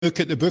look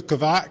at the book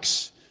of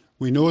Acts,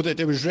 we know that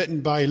it was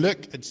written by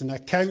Luke. It's an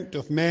account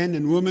of men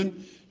and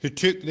women who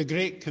took the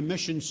Great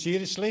Commission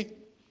seriously.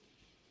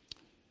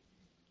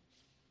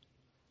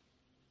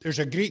 There's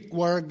a Greek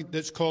word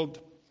that's called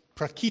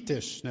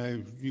prakitis.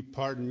 Now, you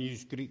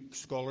Greek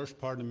scholars,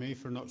 pardon me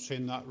for not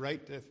saying that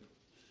right,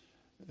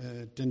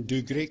 didn't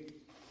do Greek.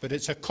 But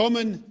it's a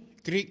common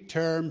Greek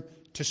term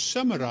to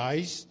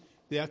summarize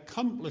the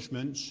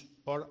accomplishments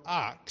or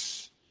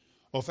acts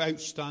of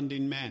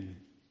outstanding men.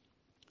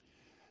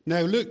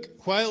 Now,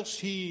 Luke, whilst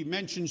he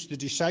mentions the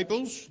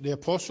disciples, the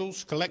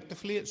apostles,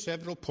 collectively at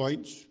several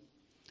points,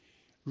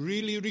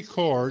 really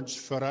records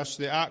for us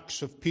the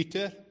acts of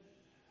Peter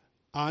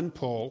and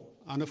Paul,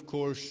 and of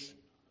course,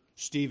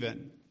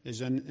 Stephen is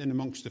in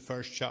amongst the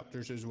first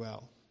chapters as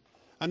well.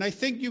 And I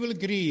think you will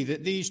agree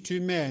that these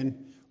two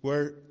men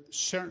were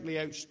certainly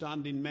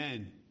outstanding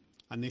men,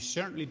 and they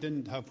certainly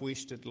didn't have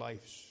wasted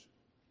lives.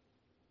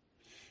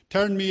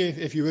 Turn me,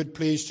 if you would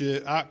please,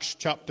 to Acts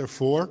chapter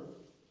 4.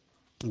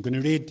 I'm going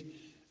to read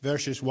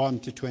verses 1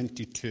 to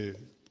 22.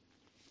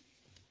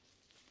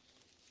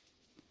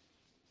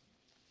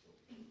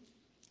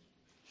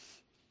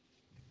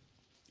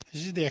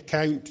 This is the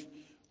account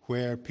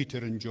where Peter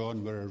and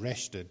John were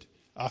arrested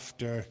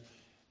after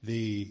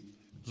the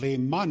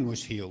lame man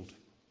was healed.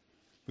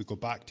 We go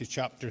back to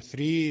chapter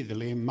 3. The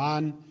lame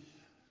man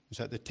was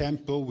at the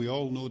temple. We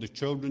all know the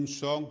children's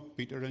song.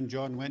 Peter and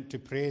John went to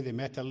pray. They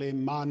met a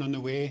lame man on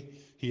the way.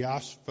 He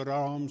asked for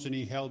alms and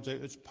he held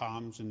out his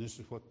palms. And this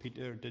is what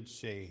Peter did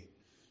say.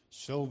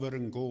 Silver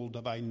and gold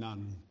have I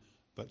none,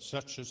 but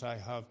such as I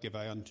have give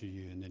I unto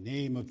you. In the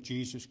name of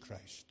Jesus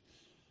Christ,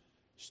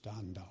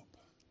 stand up.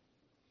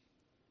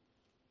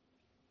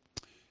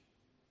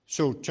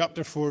 So,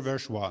 chapter 4,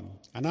 verse 1.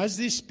 And as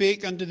they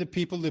spake unto the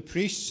people, the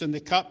priests and the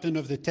captain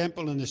of the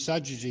temple and the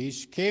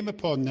Sadducees came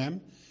upon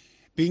them,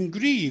 being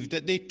grieved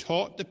that they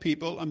taught the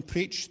people and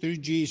preached through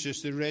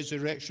Jesus the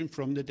resurrection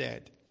from the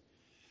dead.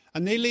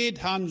 And they laid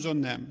hands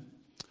on them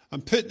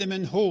and put them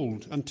in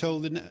hold until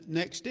the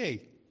next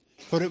day,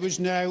 for it was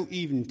now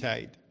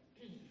eventide.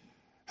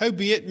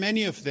 Howbeit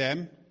many of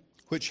them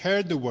which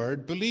heard the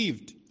word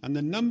believed, and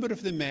the number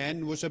of the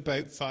men was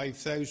about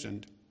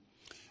 5,000.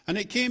 And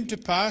it came to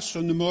pass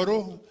on the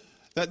morrow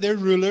that their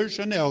rulers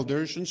and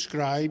elders and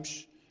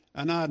scribes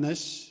and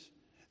Annas,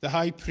 the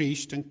high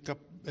priest, and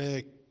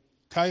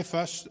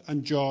Caiaphas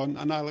and John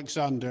and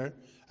Alexander,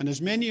 and as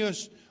many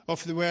as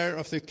were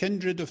of the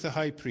kindred of the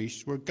high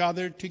priest, were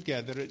gathered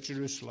together at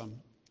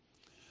Jerusalem.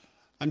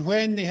 And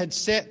when they had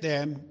set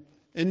them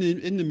in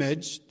the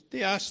midst,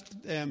 they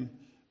asked them,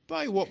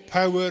 by what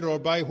power or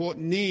by what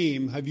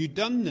name have you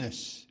done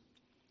this?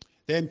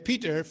 Then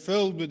Peter,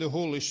 filled with the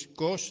Holy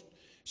Ghost,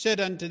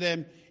 said unto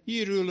them,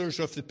 Ye rulers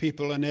of the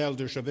people and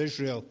elders of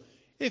Israel,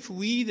 if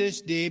we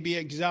this day be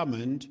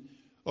examined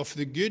of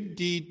the good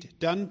deed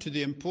done to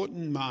the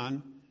important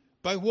man,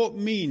 by what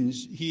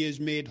means he is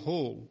made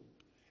whole,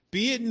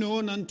 be it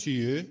known unto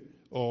you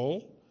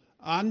all,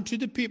 and to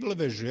the people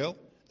of Israel,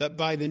 that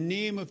by the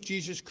name of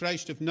Jesus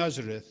Christ of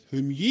Nazareth,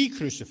 whom ye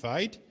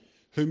crucified,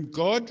 whom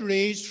God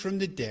raised from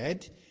the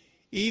dead,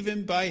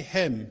 even by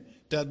him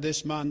doth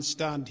this man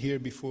stand here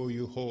before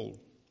you whole.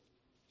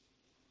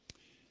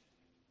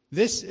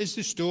 This is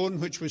the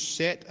stone which was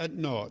set at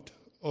naught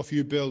of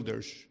you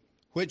builders,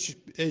 which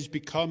is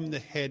become the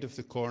head of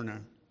the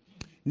corner.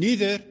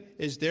 Neither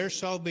is there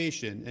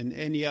salvation in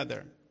any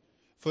other,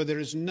 for there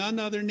is none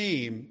other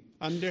name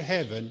under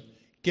heaven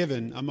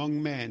given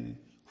among men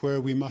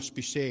where we must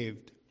be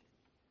saved.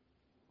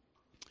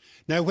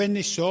 Now when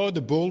they saw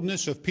the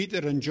boldness of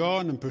Peter and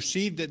John and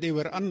perceived that they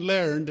were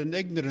unlearned and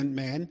ignorant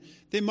men,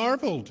 they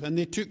marveled, and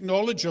they took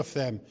knowledge of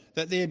them,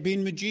 that they had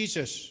been with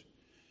Jesus.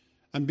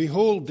 And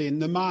beholding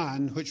the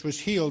man which was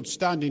healed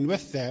standing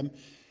with them,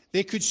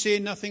 they could say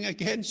nothing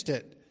against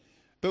it.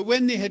 But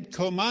when they had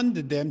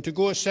commanded them to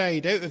go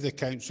aside out of the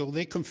council,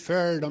 they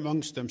conferred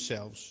amongst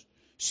themselves,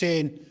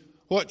 saying,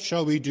 What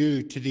shall we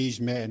do to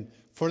these men?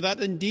 For that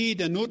indeed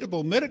a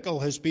notable miracle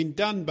has been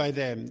done by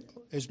them,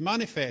 is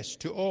manifest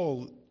to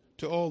all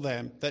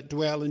them that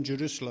dwell in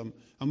Jerusalem,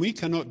 and we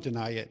cannot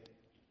deny it.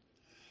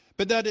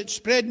 But that it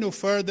spread no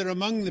further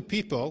among the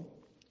people,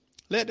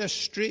 let us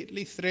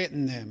straitly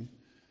threaten them,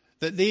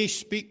 that they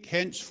speak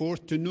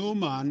henceforth to no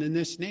man in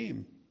this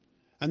name.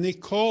 And they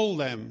called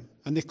them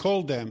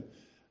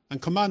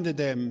and commanded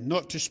them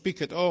not to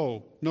speak at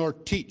all, nor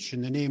teach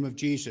in the name of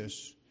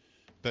Jesus.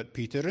 But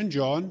Peter and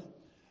John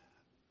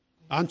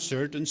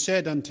answered and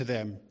said unto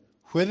them,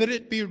 Whether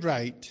it be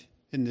right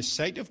in the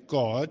sight of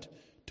God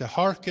to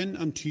hearken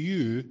unto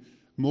you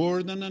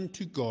more than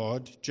unto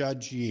God,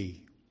 judge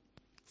ye.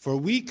 For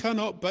we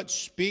cannot but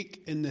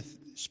speak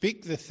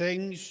the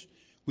things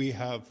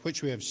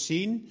which we have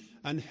seen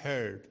and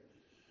heard.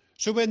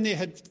 So when they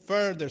had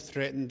further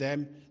threatened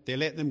them, they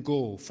let them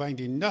go,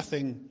 finding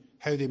nothing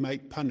how they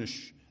might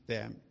punish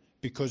them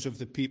because of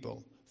the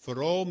people.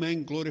 For all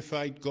men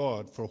glorified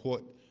God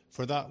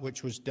for that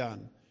which was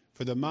done.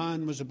 For the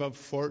man was above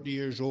 40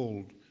 years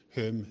old,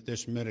 whom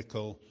this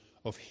miracle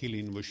of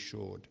healing was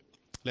showed.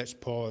 Let's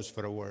pause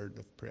for a word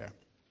of prayer.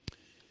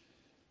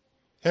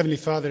 Heavenly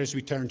Father, as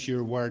we turn to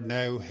your word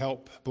now,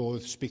 help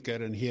both speaker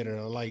and hearer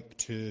alike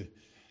to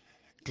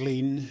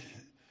glean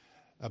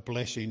a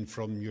blessing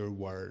from your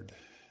word.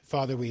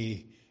 Father,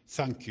 we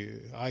thank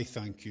you. I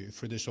thank you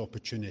for this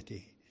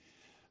opportunity.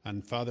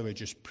 And Father, we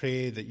just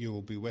pray that you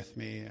will be with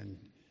me. And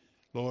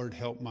Lord,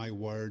 help my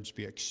words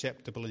be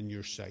acceptable in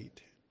your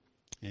sight.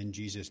 In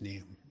Jesus'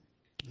 name,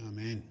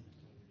 amen.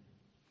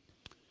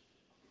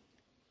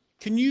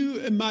 Can you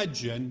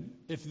imagine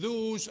if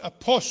those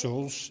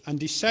apostles and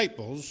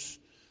disciples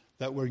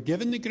that were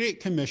given the Great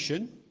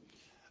Commission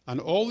and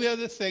all the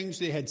other things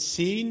they had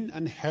seen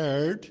and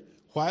heard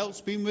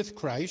whilst being with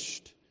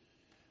Christ,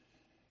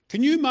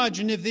 can you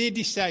imagine if they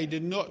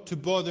decided not to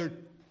bother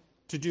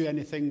to do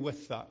anything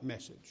with that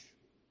message?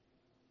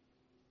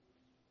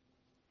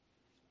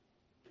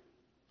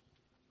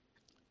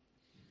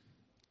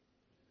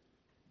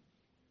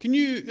 Can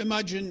you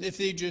imagine if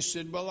they just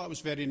said, well, that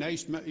was very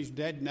nice, he's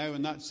dead now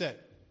and that's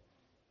it?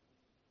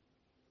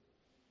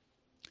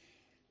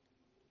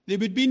 There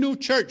would be no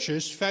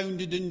churches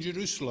founded in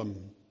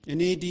Jerusalem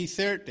in AD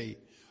 30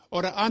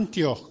 or at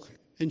Antioch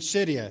in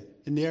Syria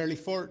in the early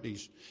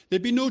 40s.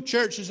 There'd be no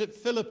churches at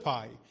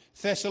Philippi,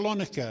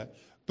 Thessalonica,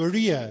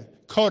 Berea,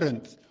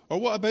 Corinth, or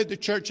what about the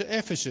church at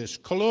Ephesus,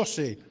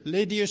 Colossae,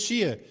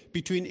 Laodicea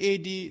between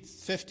AD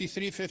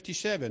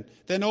 53-57?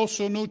 Then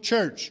also no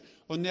church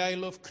on the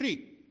Isle of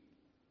Crete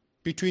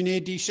between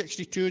AD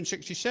 62 and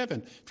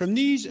 67. From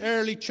these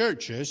early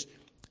churches,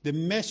 the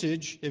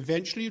message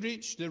eventually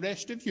reached the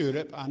rest of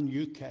Europe and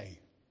UK.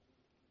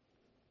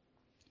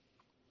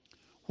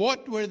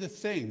 What were the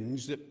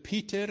things that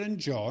Peter and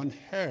John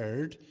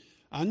heard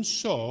and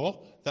saw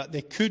that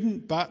they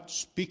couldn't but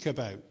speak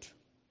about?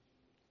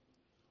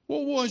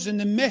 What was in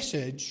the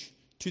message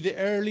to the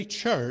early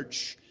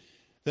church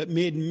that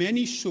made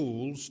many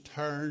souls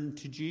turn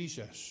to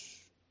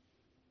Jesus?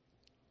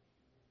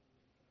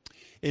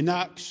 In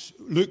Acts,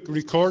 Luke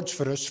records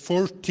for us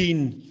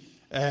 14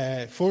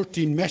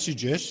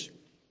 messages,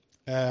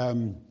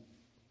 5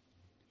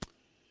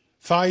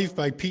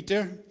 by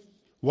Peter,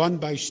 1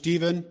 by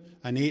Stephen,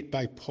 and 8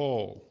 by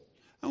Paul.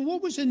 And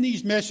what was in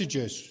these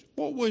messages?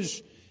 What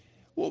was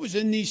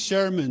in these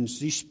sermons,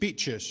 these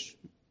speeches,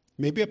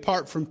 maybe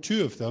apart from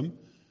 2 of them,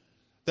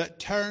 that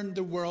turned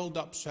the world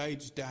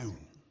upside down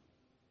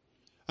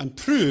and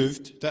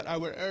proved that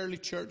our early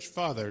church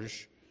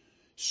fathers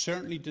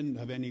certainly didn't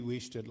have any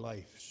wasted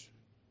lives?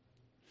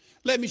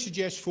 Let me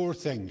suggest 4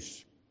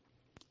 things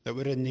that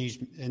were in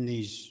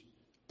these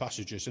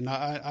passages. And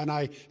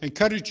I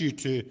encourage you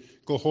to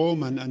go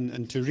home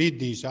and to read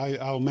these.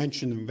 I'll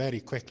mention them very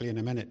quickly in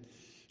a minute.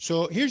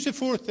 So here's the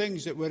 4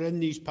 things that were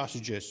in these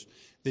passages.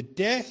 The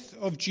death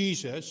of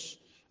Jesus,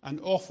 an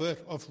offer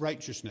of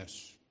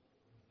righteousness.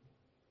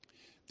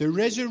 The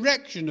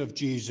resurrection of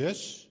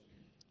Jesus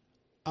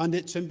and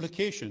its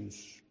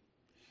implications.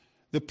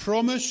 The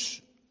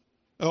promise,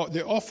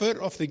 the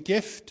offer of the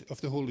gift of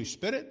the Holy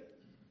Spirit,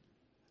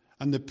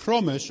 and the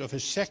promise of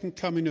his second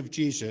coming of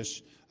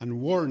Jesus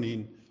and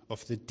warning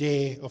of the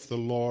day of the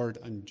Lord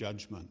and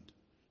judgment.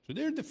 So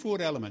they're the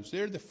 4 elements.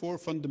 They're the 4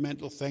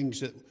 fundamental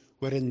things that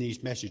were in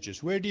these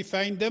messages. Where do you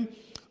find them?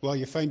 Well,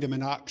 you find them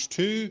in Acts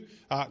 2,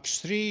 Acts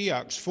 3,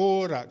 Acts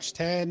 4, Acts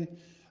 10,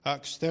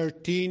 Acts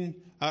 13,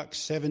 Acts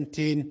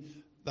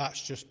 17.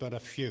 That's just but a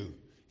few.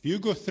 If you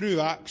go through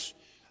Acts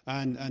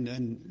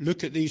and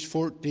look at these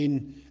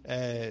 14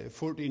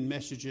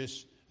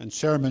 messages and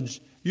sermons,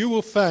 you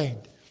will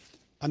find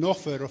an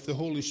offer of the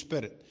Holy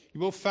Spirit. You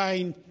will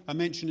find a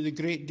mention of the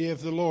great day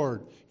of the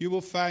Lord. You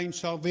will find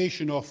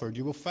salvation offered.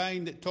 You will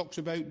find it talks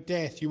about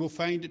death. You will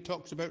find it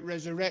talks about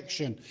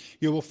resurrection.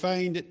 You will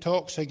find it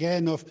talks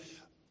again of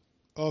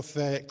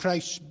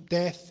Christ's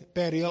death,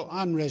 burial,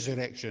 and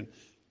resurrection,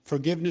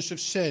 forgiveness of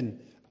sin,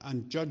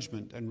 and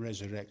judgment and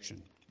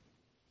resurrection.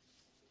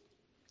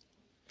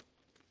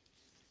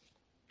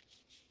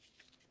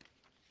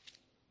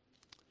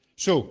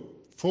 So,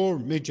 4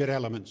 major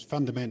elements,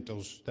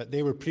 fundamentals, that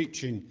they were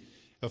preaching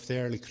of the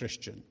early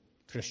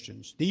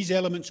Christians. These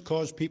elements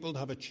caused people to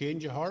have a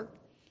change of heart,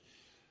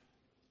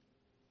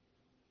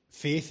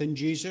 faith in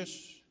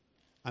Jesus,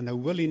 and a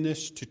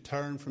willingness to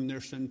turn from their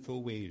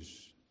sinful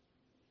ways.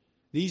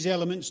 These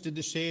elements did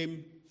the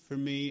same for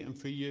me and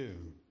for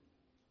you.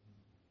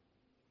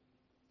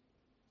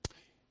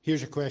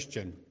 Here's a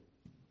question.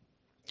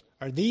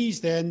 Are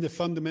these then the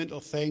fundamental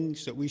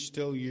things that we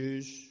still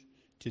use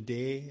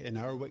today in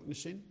our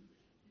witnessing?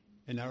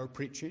 In our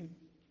preaching?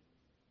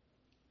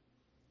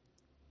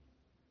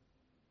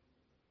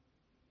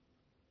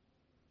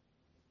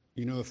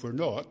 You know, if we're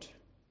not,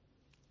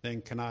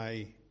 then can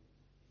I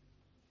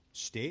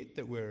state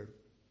that we're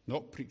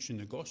not preaching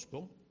the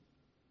gospel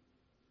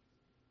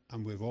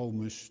and we're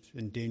almost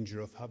in danger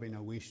of having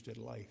a wasted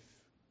life?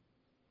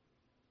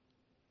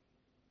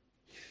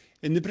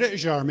 In the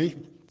British Army,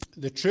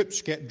 the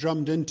troops get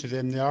drummed into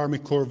them the Army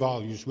core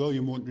values.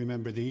 William won't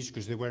remember these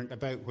because they weren't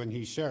about when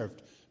he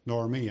served.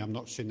 Nor me. I'm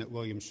not saying that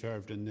William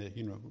served in the,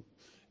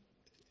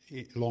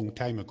 a long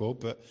time ago,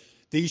 but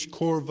these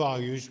core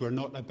values were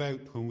not about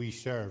when we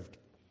served.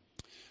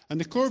 And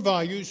the core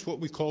values,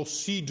 what we call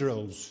sea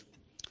drills.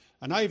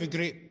 And I have a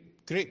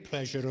great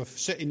pleasure of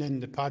sitting in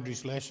the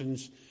Padres'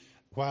 lessons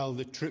while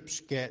the troops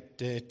get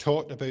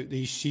taught about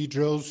these sea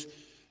drills.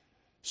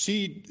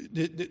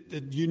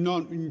 The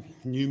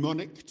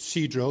mnemonic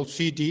sea drill,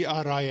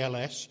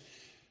 CDRILS,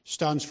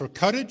 stands for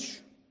courage,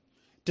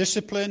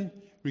 discipline,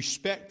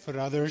 respect for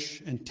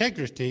others,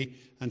 integrity,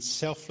 and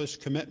selfless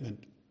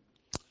commitment.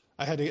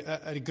 I had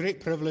a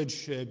great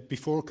privilege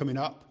before coming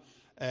up.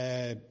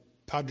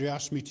 Padre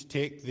asked me to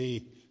take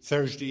the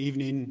Thursday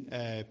evening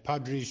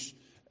Padres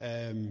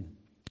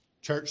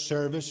church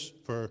service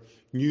for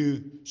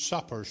new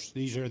suppers.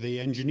 These are the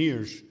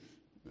engineers.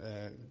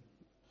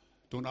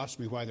 Don't ask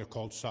me why they're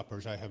called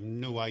suppers. I have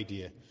no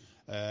idea.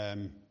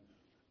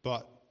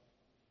 But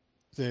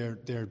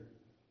they're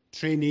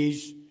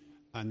trainees,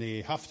 and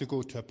they have to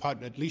go to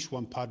at least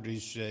one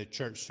Padres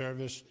church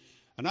service.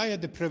 And I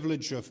had the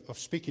privilege of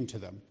speaking to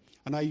them.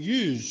 And I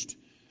used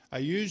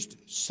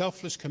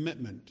selfless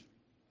commitment.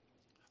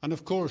 And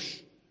of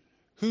course,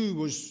 who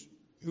was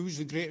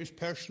the greatest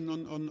person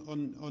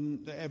on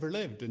that ever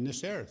lived in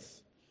this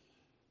earth?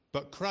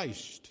 But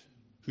Christ,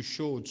 who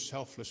showed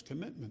selfless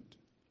commitment.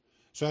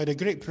 So I had a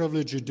great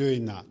privilege of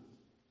doing that.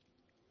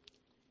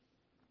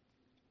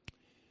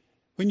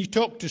 When you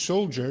talk to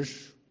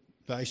soldiers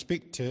that I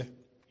speak to,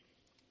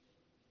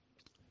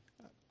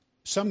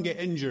 some get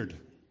injured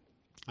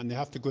and they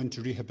have to go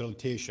into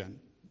rehabilitation.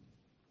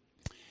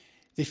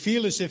 They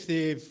feel as if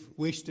they've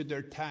wasted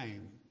their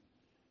time.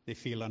 They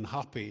feel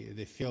unhappy.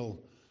 They feel,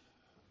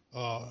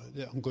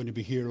 that I'm going to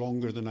be here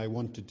longer than I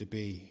wanted to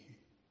be.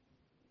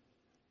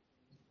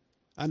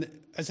 And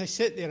as I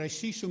sit there, I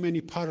see so many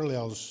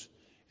parallels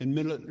in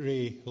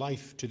military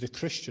life to the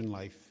Christian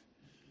life,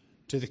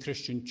 to the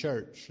Christian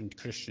church and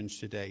Christians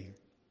today.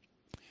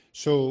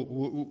 So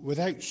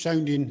without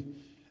sounding,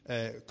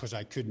 because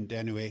I couldn't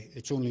anyway,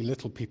 it's only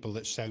little people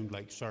that sound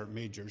like sergeant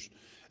majors.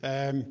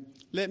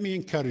 Let me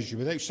encourage you,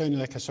 without sounding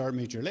like a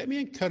sergeant major, let me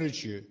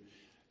encourage you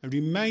and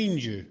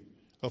remind you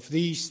of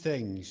these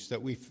things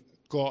that we've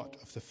got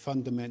of the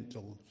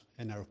fundamentals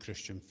in our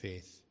Christian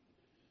faith.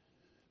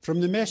 From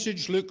the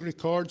message Luke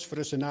records for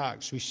us in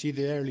Acts, we see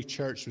the early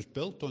church was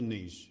built on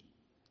these.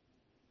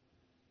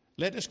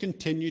 Let us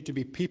continue to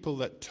be people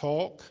that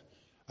talk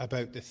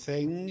about the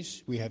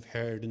things we have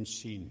heard and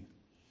seen.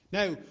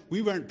 Now,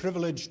 we weren't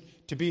privileged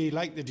to be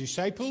like the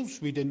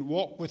disciples. We didn't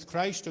walk with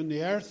Christ on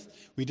the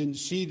earth. We didn't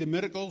see the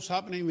miracles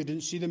happening. We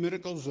didn't see the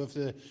miracles of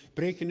the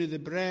breaking of the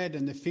bread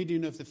and the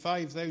feeding of the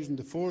 5,000,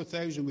 the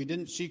 4,000. We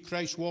didn't see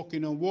Christ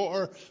walking on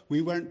water.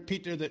 We weren't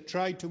Peter that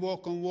tried to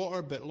walk on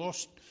water but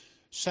lost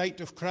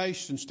sight of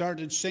Christ and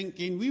started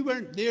sinking. We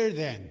weren't there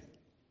then.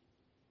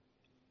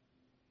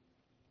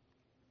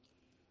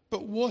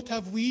 But what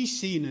have we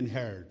seen and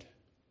heard?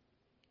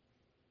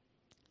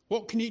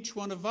 What can each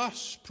one of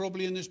us,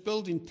 probably in this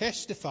building,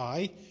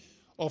 testify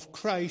of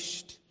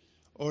Christ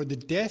or the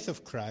death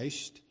of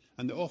Christ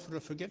and the offer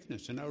of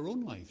forgiveness in our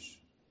own lives?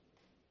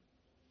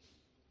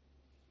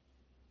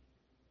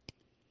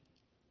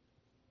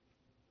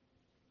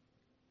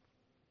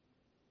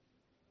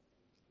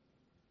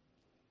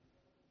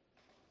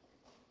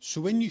 So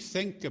when you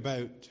think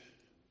about,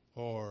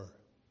 or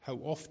how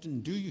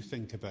often do you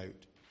think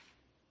about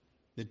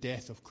the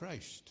death of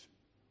Christ?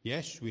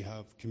 Yes, we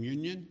have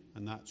communion,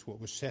 and that's what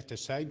was set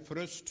aside for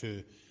us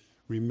to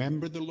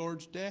remember the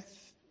Lord's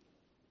death.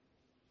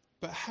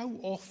 But how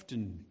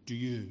often do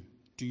you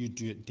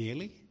do it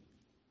daily?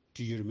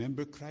 Do you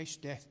remember Christ's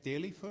death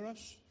daily for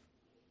us?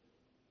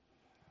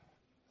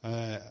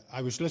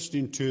 I was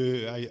listening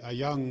to a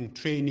young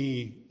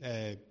trainee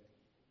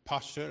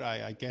pastor,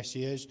 I guess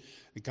he is,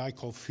 a guy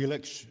called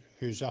Felix,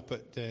 who's up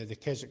at the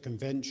Keswick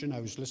Convention. I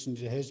was listening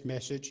to his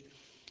message.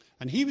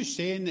 And he was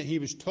saying that he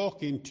was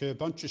talking to a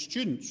bunch of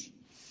students.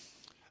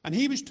 And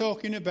he was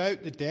talking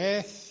about the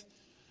death,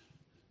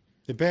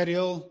 the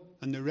burial,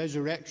 and the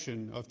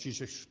resurrection of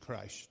Jesus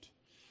Christ.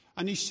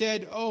 And he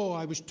said,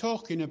 I was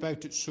talking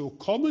about it so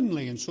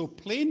commonly and so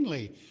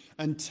plainly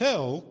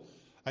until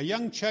a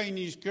young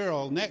Chinese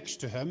girl next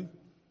to him,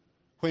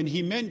 when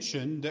he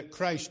mentioned that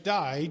Christ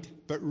died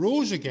but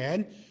rose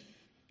again,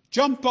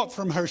 jumped up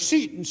from her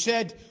seat and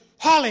said,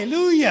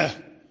 "Hallelujah!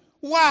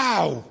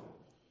 Wow!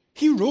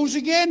 He rose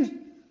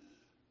again?"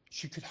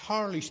 She could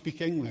hardly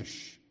speak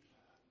English.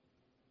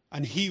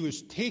 And he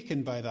was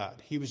taken by that.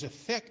 He was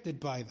affected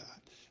by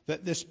that.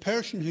 That this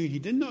person who he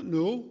did not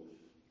know,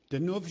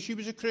 didn't know if she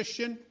was a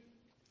Christian,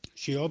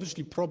 she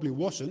obviously probably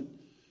wasn't,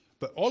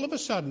 but all of a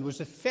sudden was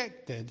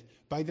affected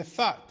by the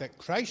fact that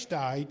Christ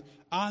died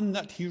and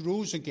that he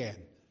rose again.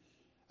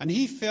 And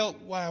he felt,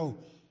 wow,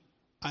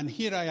 and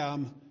here I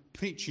am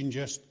preaching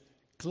just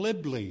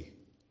glibly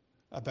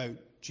about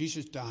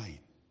Jesus dying,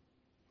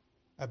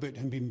 about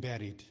him being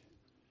buried,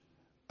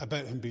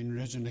 about him being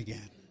risen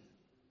again.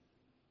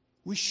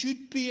 We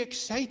should be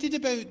excited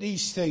about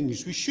these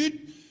things. We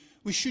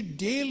should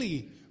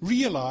daily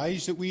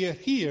realize that we are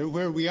here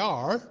where we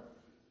are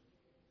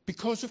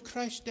because of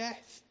Christ's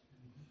death.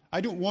 I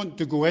don't want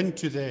to go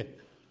into the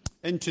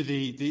into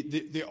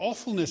the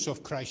awfulness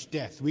of Christ's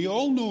death. We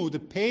all know the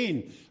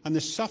pain and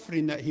the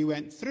suffering that he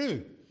went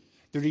through.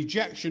 The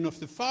rejection of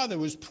the Father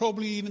was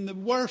probably even the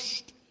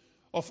worst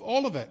of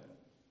all of it.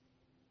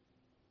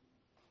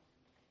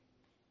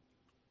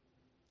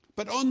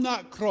 But on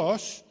that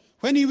cross,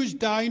 when he was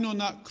dying on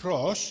that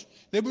cross,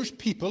 there was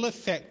people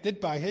affected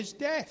by his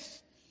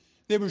death.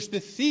 There was the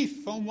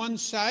thief on one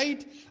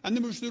side, and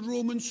there was the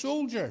Roman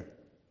soldier.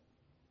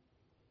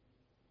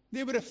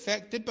 They were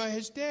affected by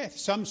his death.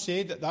 Some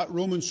say that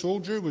Roman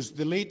soldier was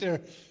the later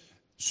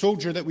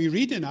soldier that we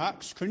read in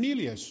Acts,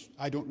 Cornelius.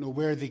 I don't know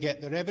where they get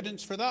their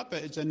evidence for that,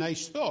 but it's a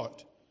nice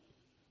thought.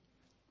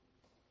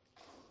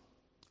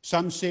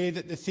 Some say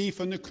that the thief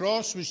on the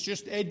cross was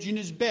just edging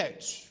his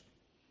bets.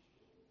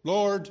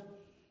 Lord,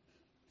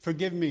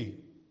 forgive me.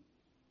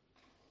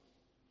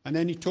 And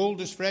then he told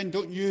his friend,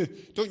 don't you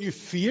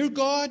fear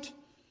God?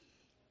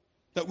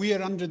 That we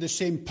are under the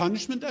same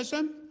punishment as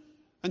him?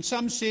 And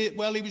some say,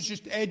 well, he was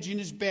just edging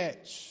his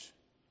bets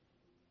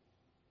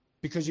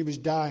because he was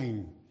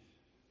dying.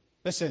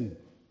 Listen,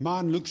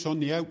 man looks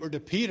on the outward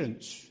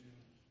appearance,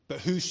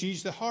 but who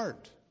sees the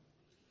heart?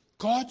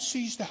 God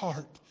sees the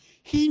heart.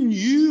 He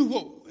knew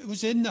what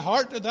was in the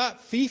heart of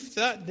that thief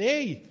that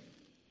day.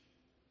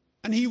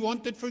 And he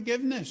wanted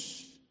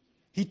forgiveness.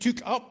 He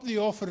took up the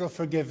offer of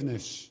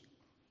forgiveness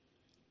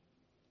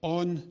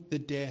on the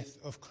death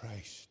of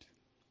Christ.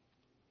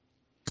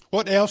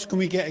 What else can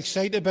we get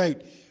excited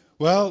about?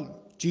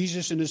 Well,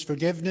 Jesus and his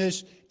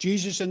forgiveness,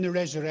 Jesus and the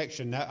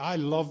resurrection. Now, I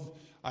love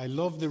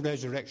the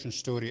resurrection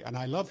story, and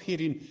I love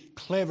hearing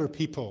clever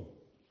people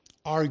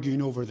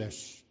arguing over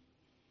this.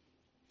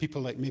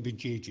 People like maybe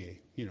JJ,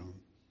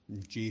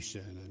 and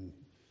Jason,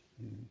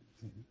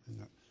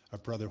 and our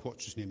brother,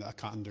 what's his name, that I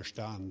can't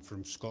understand,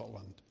 from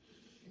Scotland.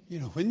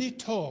 When they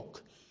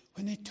talk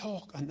and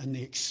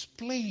they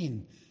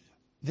explain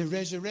the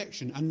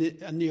resurrection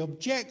and the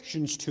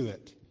objections to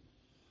it.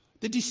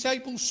 The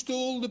disciples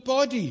stole the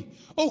body.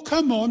 Oh,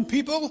 come on,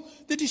 people.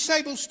 The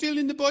disciples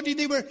stealing the body,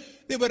 they were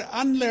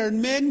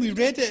unlearned men. We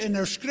read it in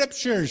our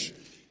scriptures.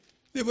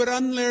 They were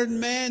unlearned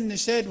men. They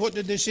said, what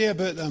did they say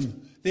about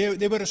them?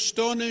 They were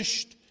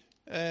astonished.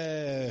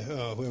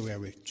 Where were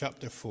we?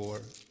 Chapter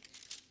 4.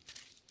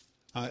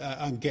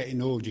 I'm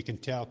getting old, you can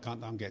tell,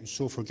 can't I? I'm getting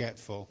so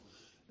forgetful.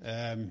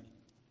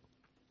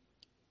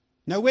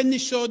 Now when they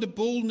saw the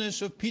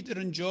boldness of Peter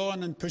and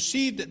John and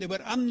perceived that they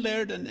were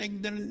unlearned and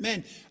ignorant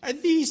men, are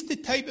these the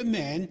type of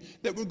men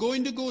that were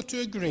going to go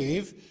to a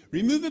grave,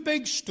 remove a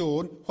big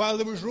stone, while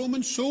there was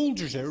Roman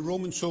soldiers there?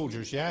 Roman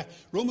soldiers, yeah?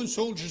 Roman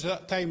soldiers at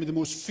that time were the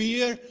most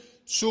feared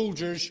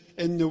soldiers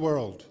in the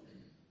world.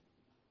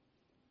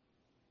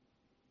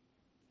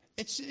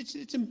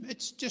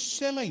 It's just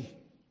silly.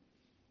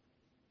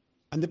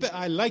 And the bit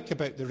I like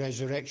about the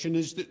resurrection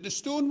is that the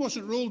stone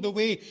wasn't rolled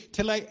away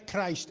to let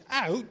Christ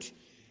out.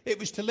 It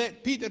was to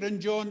let Peter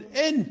and John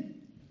in.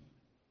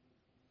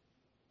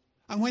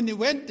 And when they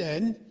went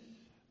in,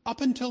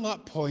 up until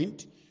that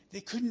point, they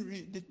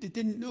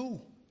didn't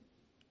know.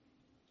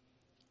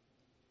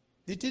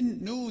 They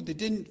didn't know. They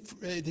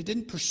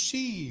didn't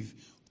perceive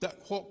that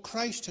what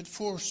Christ had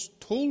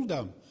foretold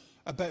them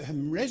about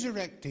him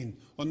resurrecting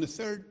on the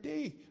third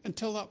day.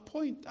 Until that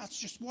point, that's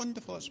just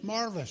wonderful. It's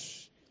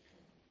marvelous.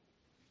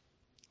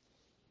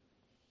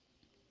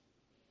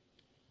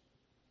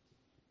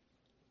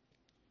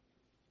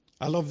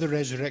 I love the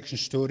resurrection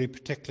story,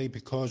 particularly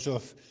because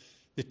of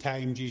the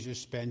time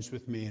Jesus spends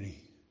with Mary.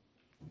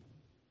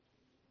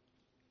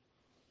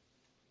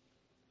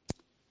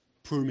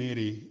 Poor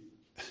Mary,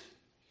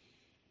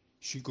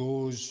 she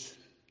goes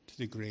to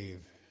the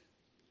grave,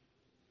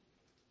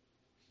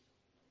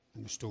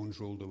 and the stone's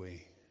rolled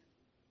away.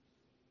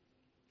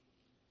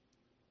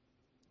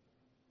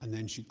 And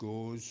then she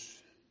goes,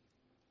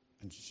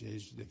 and she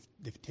says,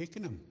 they've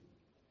taken him.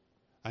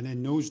 And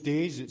in those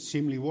days, it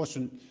seemingly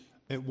wasn't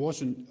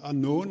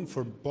unknown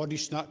for body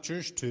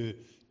snatchers to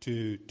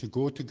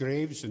go to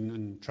graves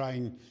and try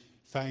and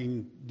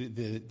find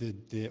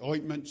the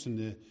ointments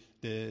and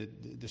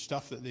the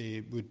stuff that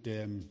they would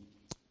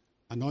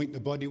anoint the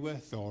body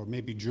with, or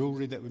maybe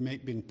jewelry that might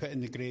have been put in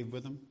the grave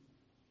with them.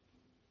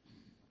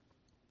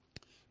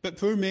 But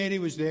poor Mary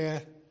was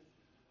there,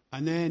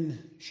 and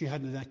then she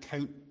had an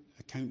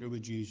encounter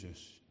with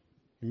Jesus.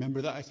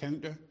 Remember that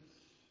encounter?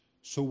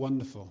 So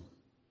wonderful.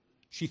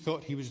 She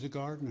thought he was the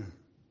gardener.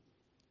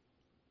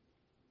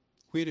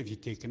 Where have you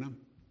taken him?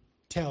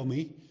 Tell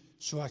me,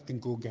 so I can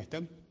go get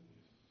him.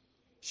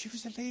 She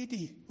was a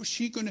lady. Was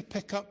she going to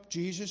pick up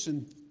Jesus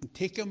and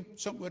take him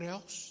somewhere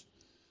else?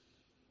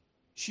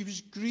 She was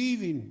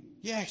grieving,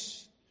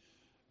 yes.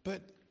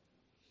 But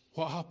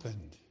what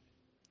happened?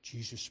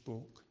 Jesus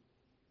spoke.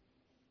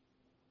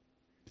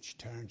 And she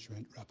turned, she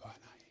went,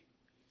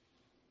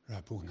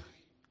 Rabboni.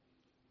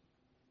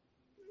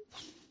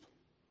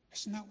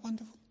 Isn't that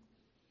wonderful?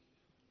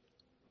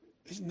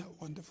 Isn't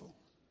that wonderful?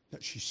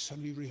 That she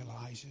suddenly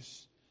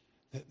realizes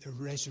that the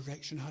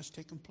resurrection has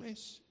taken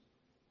place.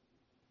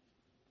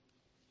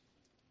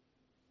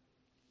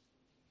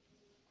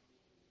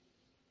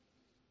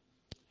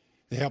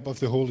 The help of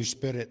the Holy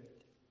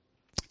Spirit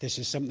This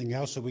is something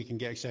else that we can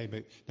get excited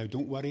about. Now,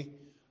 don't worry.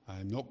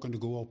 I'm not going to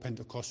go all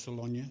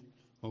Pentecostal on you,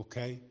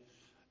 okay?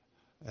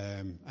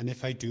 And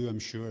if I do, I'm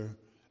sure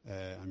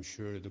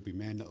there'll be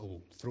men that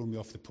will throw me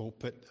off the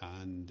pulpit,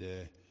 and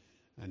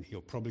he'll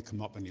probably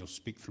come up and he'll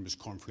speak from his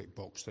cornflake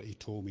box that he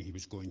told me he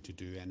was going to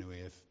do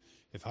anyway.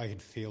 If I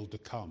had failed to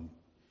come,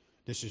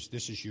 this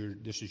is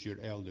your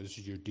elder, this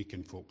is your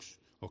deacon, folks,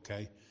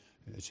 okay?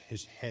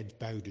 His head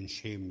bowed in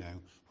shame now.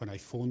 When I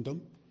phoned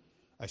him,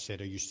 I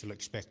said, "Are you still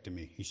expecting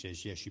me?" He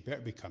says, "Yes, you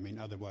better be coming,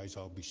 otherwise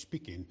I'll be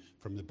speaking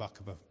from the back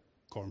of a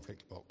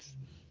cornflake box."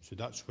 So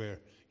that's where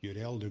your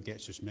elder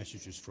gets his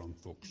messages from,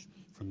 folks,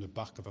 from the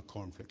back of a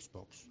cornflakes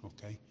box,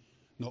 okay?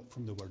 Not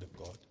from the Word of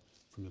God,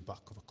 from the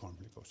back of a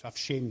cornflake box. I've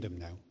shamed him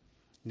now.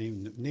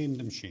 Named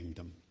him, shamed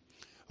him.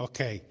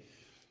 Okay.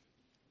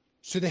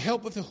 So the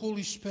help of the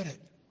Holy Spirit.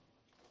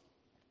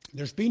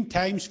 There's been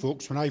times,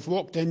 folks, when I've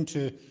walked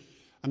into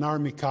an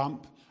army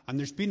camp and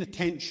there's been a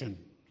tension.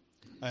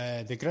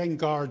 The Grand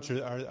Guards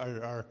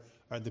are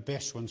the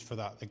best ones for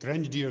that. The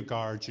Grenadier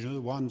Guards,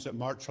 the ones that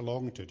march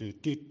along to do.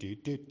 You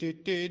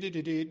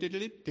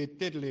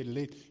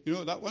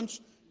know that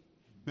one's?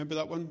 Remember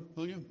that one,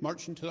 William?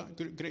 Marching to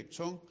that great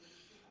song?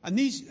 And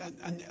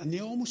they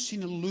almost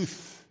seem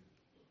aloof.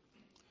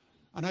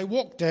 And I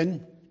walked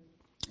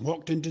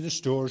into the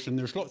stores, and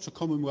there's lots of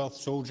Commonwealth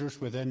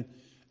soldiers within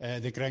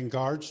the Grand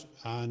Guards,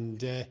 and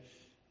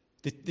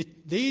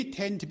they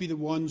tend to be the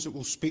ones that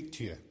will speak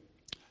to you.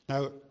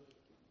 Now,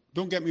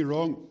 don't get me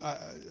wrong,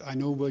 I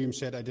know William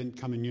said I didn't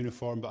come in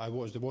uniform, but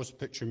there was a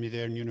picture of me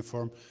there in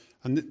uniform.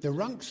 And the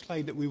rank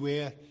slide that we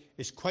wear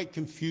is quite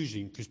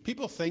confusing, because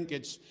people think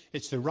it's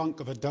the rank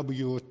of a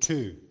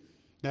WO2.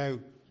 Now,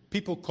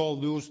 people call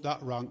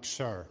that rank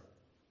sir.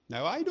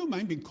 Now, I don't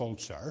mind being called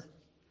sir,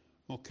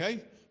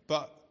 okay?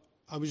 But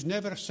I was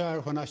never a sir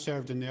when I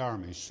served in the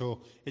army,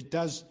 so it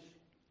does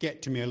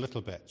get to me a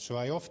little bit. So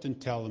I often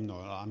tell them,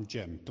 "No, I'm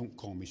Jim, don't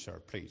call me sir,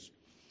 please."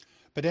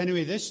 But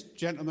anyway, this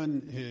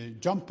gentleman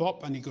jumped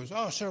up and he goes,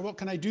 "Oh, sir, what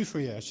can I do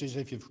for you?" I says,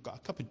 "If you've got a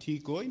cup of tea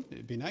going,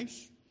 it'd be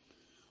nice.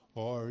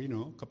 Or, a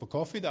cup of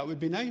coffee, that would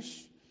be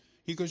nice."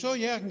 He goes, "Oh,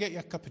 yeah, I can get you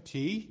a cup of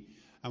tea."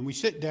 And we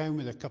sit down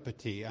with a cup of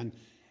tea. And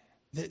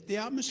the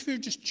atmosphere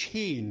just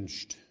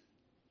changed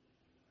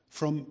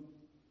from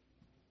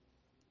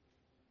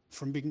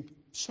being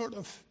sort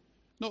of,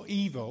 not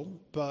evil,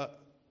 but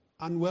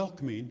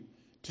unwelcoming,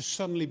 to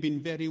suddenly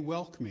being very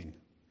welcoming.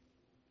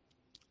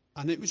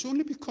 And it was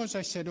only because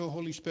I said, "Oh,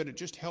 Holy Spirit,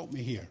 just help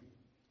me here.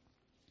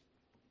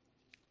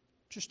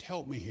 Just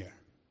help me here."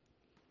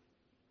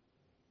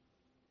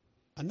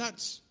 And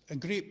that's a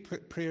great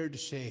prayer to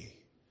say.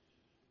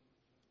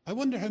 I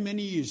wonder how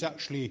many of you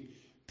actually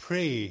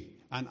pray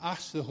and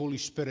ask the Holy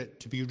Spirit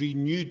to be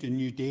renewed in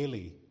you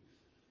daily.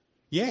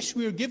 Yes,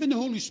 we are given the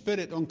Holy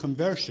Spirit on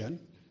conversion.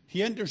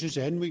 He enters us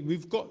in.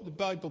 We've got the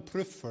Bible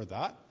proof for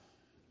that.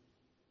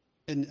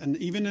 And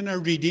even in our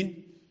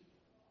reading,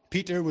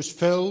 Peter was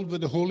filled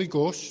with the Holy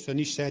Ghost, and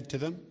he said to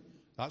them,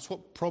 that's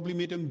what probably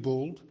made him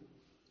bold.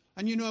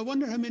 And I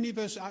wonder how many of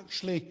us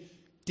actually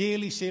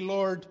daily say,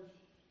 "Lord,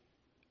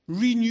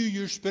 renew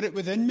your spirit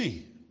within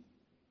me."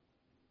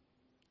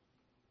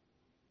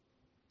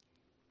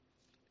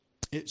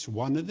 It's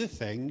one of the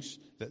things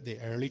that the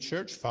early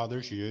church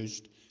fathers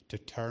used to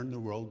turn the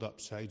world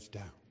upside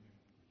down.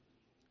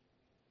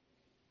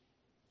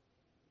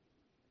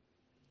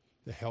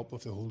 The help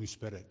of the Holy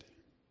Spirit.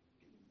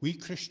 We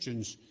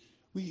Christians,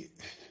 we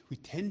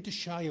tend to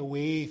shy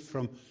away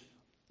from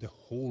the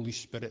Holy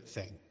Spirit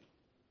thing.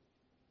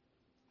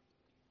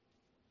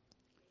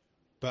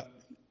 But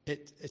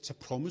it's a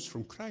promise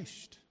from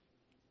Christ.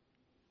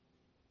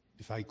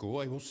 If I go,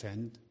 I will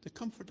send the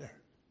Comforter.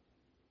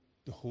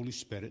 The Holy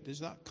Spirit is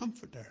that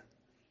Comforter.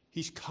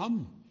 He's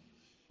come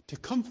to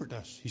comfort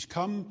us. He's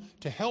come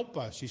to help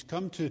us. He's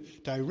come to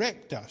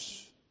direct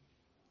us.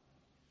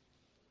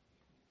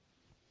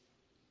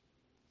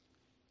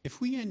 If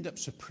we end up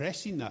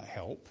suppressing that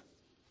help,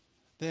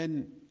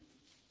 then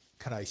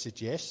can I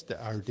suggest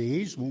that our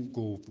days won't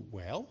go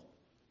well?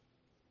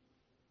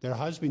 There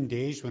has been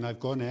days when I've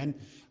gone in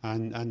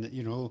and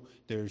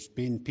there's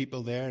been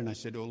people there and I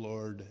said, "Oh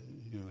Lord,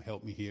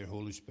 help me here,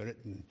 Holy Spirit,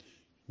 and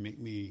make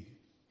me,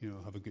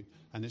 have a good..."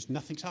 And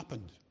nothing's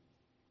happened.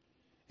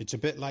 It's a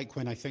bit like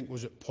when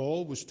was it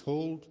Paul was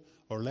told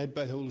or led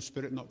by the Holy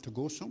Spirit not to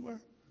go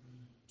somewhere?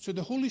 So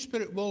the Holy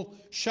Spirit will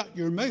shut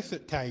your mouth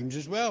at times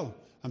as well.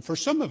 And for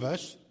some of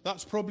us,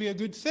 that's probably a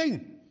good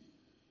thing.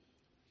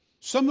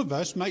 Some of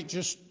us might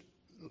just,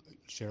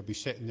 I'll be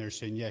sitting there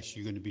saying, "Yes,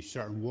 you're going to be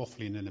starting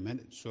waffling in a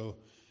minute, so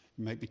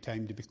it might be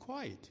time to be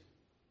quiet."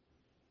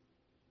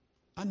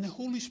 And the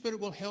Holy Spirit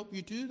will help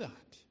you do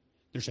that.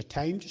 There's a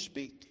time to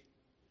speak.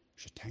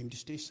 There's a time to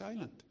stay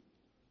silent.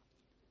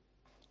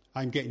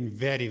 I'm getting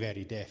very,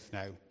 very deaf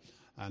now,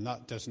 and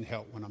that doesn't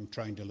help when I'm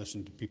trying to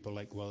listen to people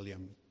like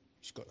William.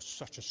 He's got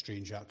such a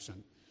strange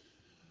accent.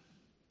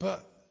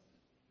 But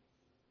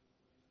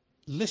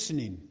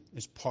listening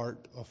is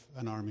part of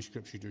an army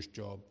scripture's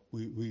job.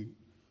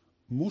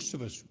 Most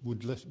of us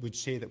would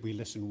say that we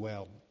listen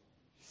well.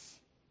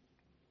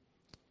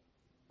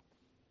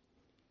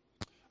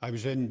 I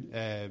was in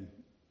a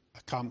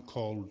camp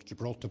called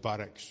Gibraltar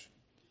Barracks.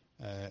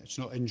 It's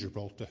not in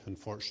Gibraltar,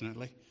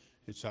 unfortunately.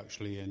 It's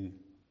actually in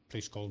a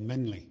place called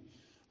Minley.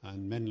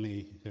 And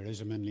Minley, there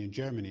is a Minley in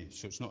Germany,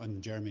 so it's not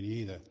in Germany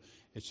either.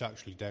 It's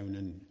actually down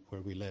in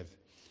where we live.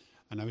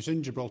 And I was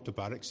in Gibraltar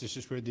Barracks. This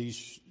is where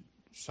these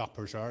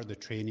sappers are, the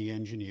trainee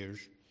engineers.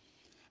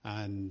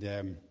 And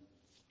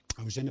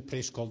I was in a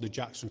place called the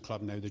Jackson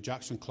Club. Now, the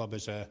Jackson Club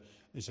is a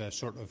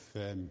sort of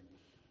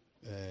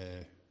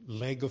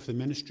leg of the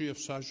ministry of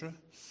Sazra.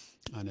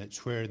 And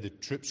it's where the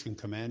troops can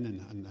come in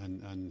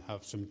and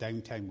have some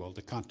downtime. Well,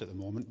 they can't at the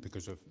moment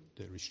because of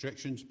the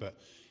restrictions, but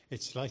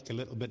it's like a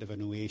little bit of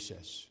an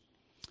oasis.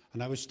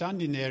 And I was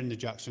standing there in the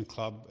Jackson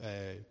Club,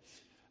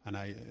 and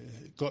I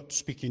got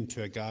speaking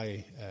to a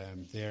guy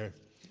there,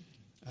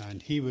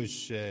 and he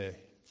was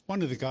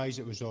one of the guys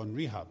that was on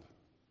rehab.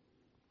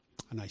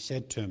 And I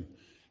said to him,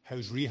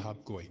 "How's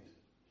rehab going?"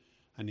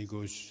 And he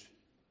goes,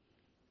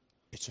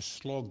 "It's a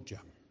slog,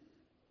 Jim.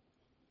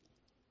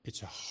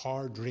 It's a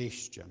hard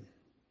race, Jim."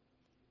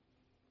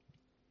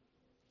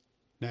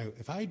 Now,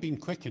 if I'd been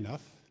quick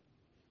enough,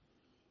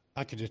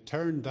 I could have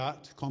turned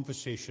that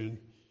conversation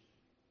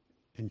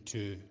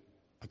into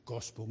a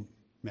gospel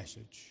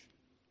message.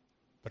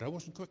 But I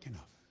wasn't quick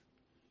enough.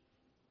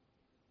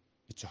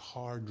 It's a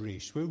hard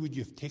race. Where would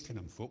you have taken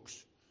him,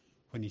 folks,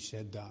 when he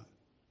said that?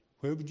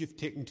 Where would you have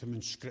taken him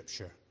in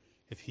Scripture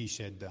if he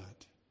said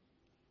that?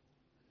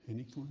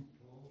 Anyone?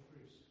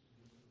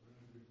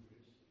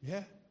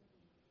 Yeah.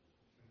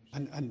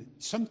 And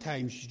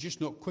sometimes you're just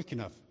not quick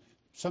enough.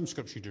 Some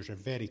Scripture readers are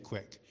very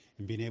quick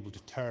in being able to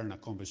turn a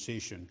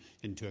conversation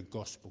into a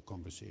gospel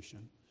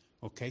conversation.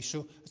 Okay,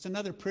 so it's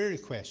another prayer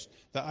request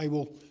that I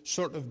will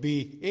sort of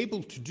be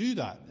able to do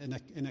that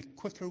in a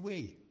quicker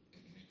way.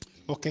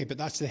 Okay, but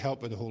that's the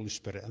help of the Holy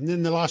Spirit. And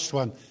then the last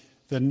one,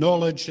 the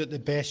knowledge that the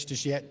best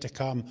is yet to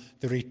come,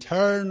 the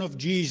return of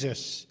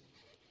Jesus.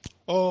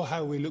 Oh,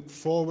 how we look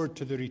forward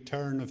to the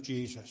return of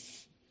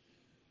Jesus.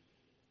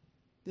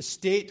 The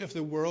state of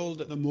the world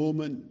at the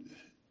moment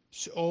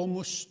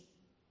almost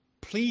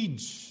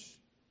pleads,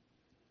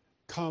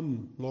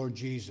 "Come, Lord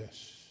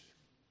Jesus."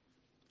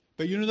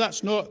 But you know,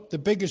 that's not the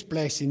biggest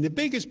blessing. The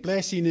biggest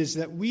blessing is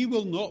that we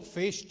will not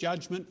face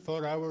judgment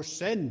for our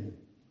sin.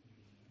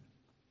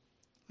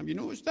 Have you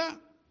noticed that?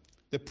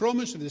 The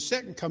promise of the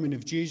second coming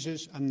of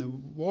Jesus and the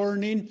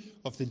warning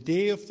of the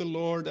day of the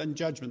Lord and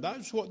judgment.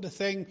 That's what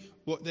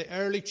the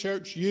early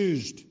church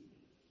used.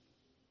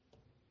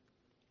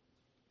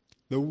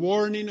 The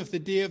warning of the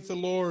day of the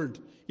Lord.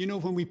 You know,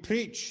 when we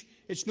preach,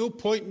 it's no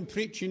point in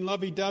preaching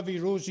lovey-dovey,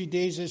 rosy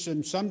daisies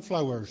and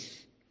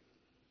sunflowers.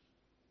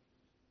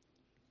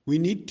 We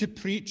need to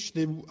preach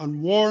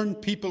and warn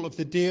people of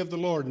the day of the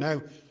Lord.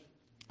 Now,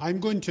 I'm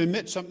going to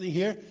admit something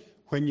here.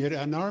 When you're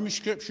an army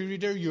scripture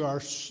reader, you are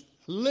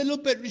a little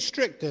bit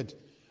restricted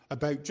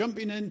about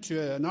jumping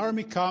into an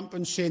army camp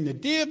and saying, "The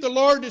day of the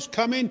Lord is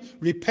coming,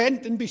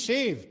 repent and be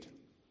saved."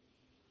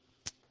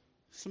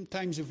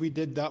 Sometimes if we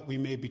did that, we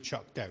may be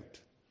chucked out.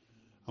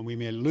 And we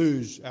may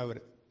lose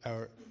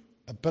our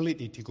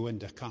ability to go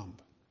into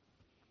camp.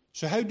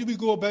 So how do we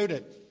go about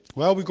it?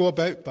 Well, we go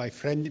about by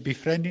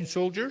befriending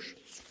soldiers.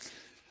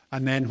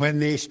 And then when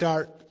they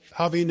start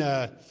having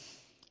an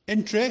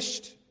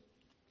interest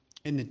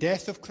in the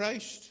death of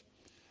Christ,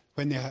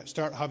 when they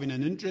start having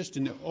an interest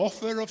in the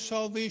offer of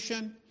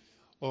salvation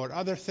or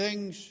other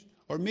things,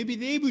 or maybe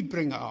they would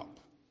bring it up,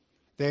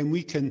 then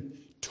we can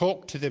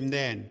talk to them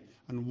then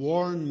and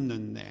warn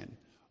them then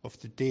of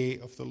the day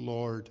of the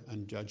Lord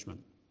and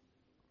judgment.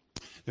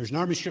 There's an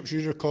army scripture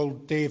reader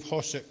called Dave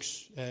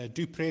Hossack's.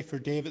 Do pray for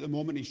Dave at the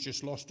moment. He's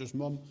just lost his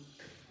mum.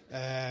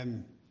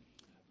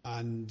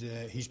 And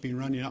he's been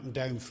running up and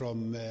down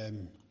from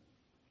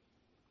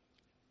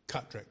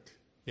Catterick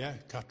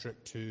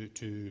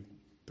to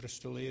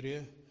Bristol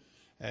area,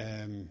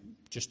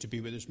 just to be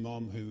with his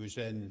mum, who was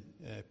in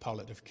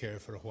palliative care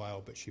for a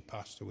while, but she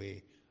passed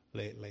away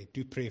lately.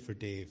 Do pray for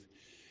Dave.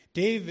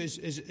 Dave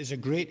is a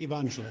great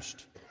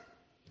evangelist.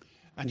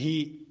 And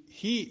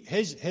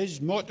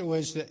his motto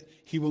is that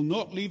he will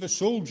not leave a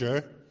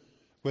soldier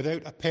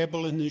without a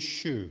pebble in his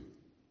shoe.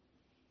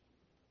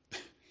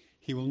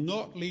 He will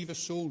not leave a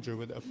soldier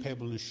without a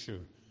pebble in his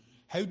shoe.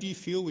 How do you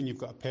feel when you've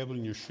got a pebble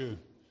in your shoe?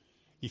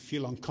 You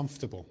feel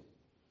uncomfortable.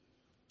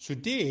 So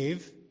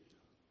Dave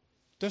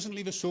doesn't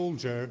leave a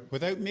soldier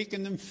without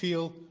making them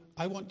feel,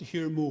 "I want to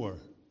hear more,"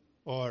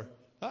 or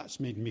 "That's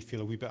made me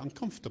feel a wee bit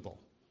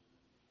uncomfortable."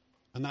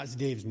 And that's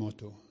Dave's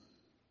motto.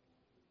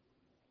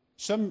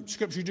 Some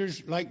scripture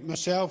readers, like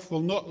myself,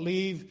 will not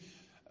leave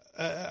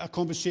a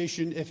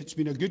conversation, if it's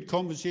been a good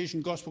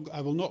conversation, gospel,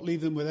 I will not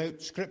leave them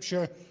without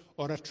scripture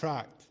or a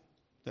tract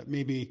that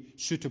may be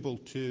suitable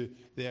to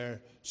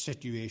their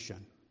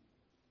situation.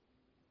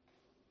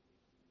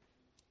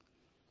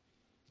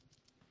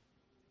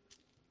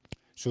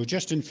 So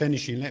just in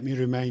finishing, let me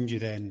remind you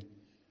then,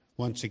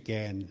 once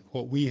again,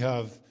 what we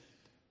have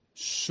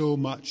so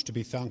much to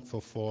be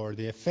thankful for,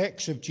 the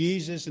effects of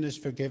Jesus and his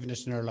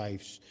forgiveness in our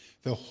lives,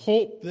 the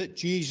hope that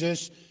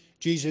Jesus'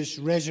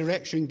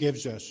 resurrection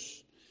gives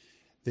us,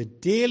 the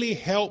daily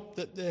help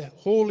that the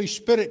Holy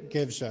Spirit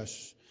gives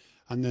us,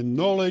 and the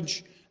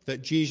knowledge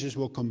that Jesus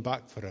will come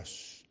back for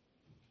us,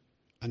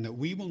 and that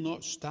we will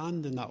not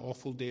stand in that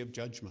awful day of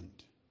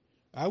judgment.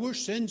 Our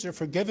sins are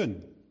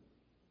forgiven.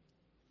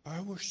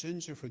 Our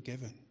sins are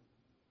forgiven.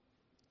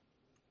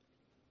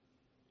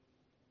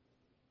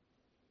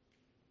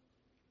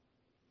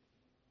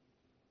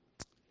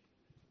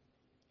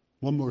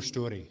 One more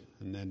story,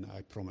 and then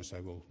I promise I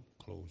will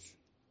close.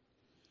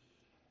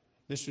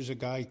 This was a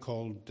guy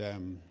called,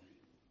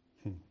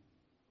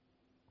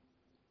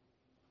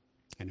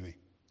 anyway,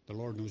 the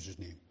Lord knows his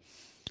name.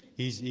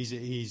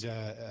 He's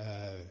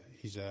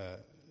a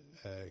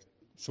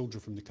soldier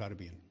from the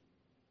Caribbean.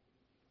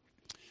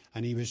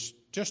 And he was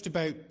just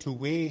about to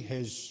weigh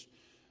his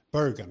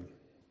Bergen.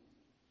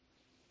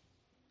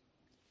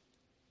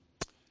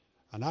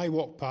 And I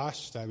walked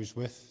past. I was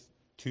with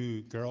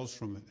two girls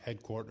from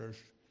headquarters,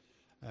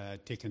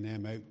 taking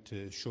them out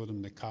to show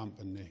them the camp,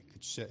 and they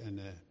could sit in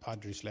the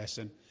Padre's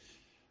lesson.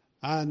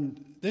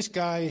 And this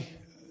guy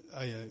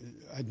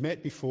I'd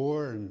met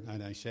before,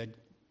 and I said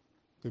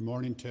good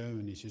morning to him,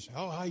 and he says,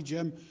 "Oh, hi,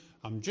 Jim.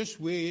 I'm just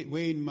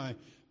weighing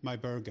my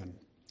Bergen."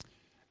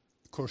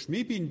 Of course,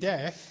 me being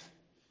deaf,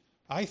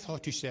 I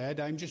thought he said,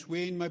 "I'm just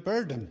weighing my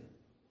burden."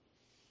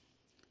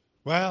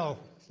 Well,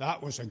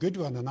 that was a good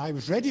one, and I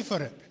was ready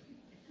for it.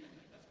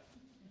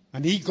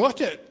 And he got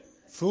it.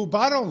 Full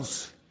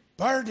barrels.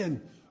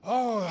 Burden.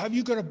 "Oh, have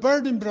you got a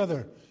burden,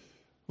 brother?"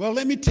 "Well,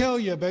 let me tell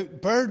you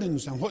about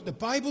burdens and what the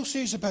Bible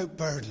says about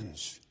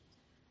burdens."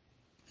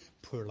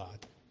 Poor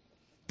lad.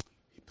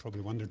 He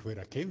probably wondered where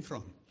I came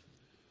from.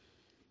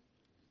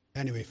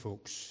 Anyway,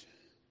 folks,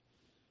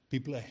 be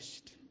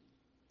blessed.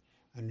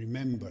 And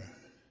remember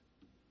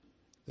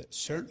that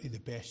certainly the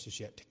best is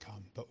yet to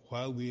come. But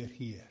while we are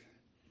here,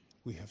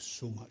 we have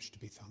so much to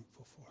be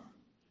thankful for.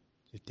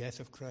 The death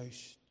of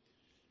Christ,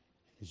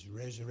 his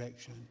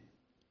resurrection,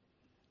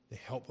 the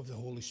help of the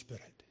Holy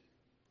Spirit,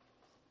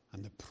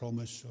 and the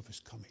promise of his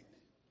coming,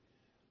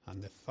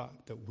 and the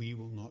fact that we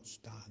will not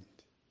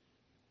stand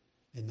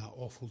in that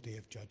awful day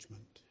of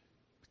judgment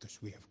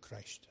because we have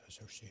Christ as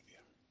our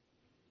Saviour.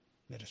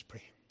 Let us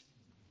pray.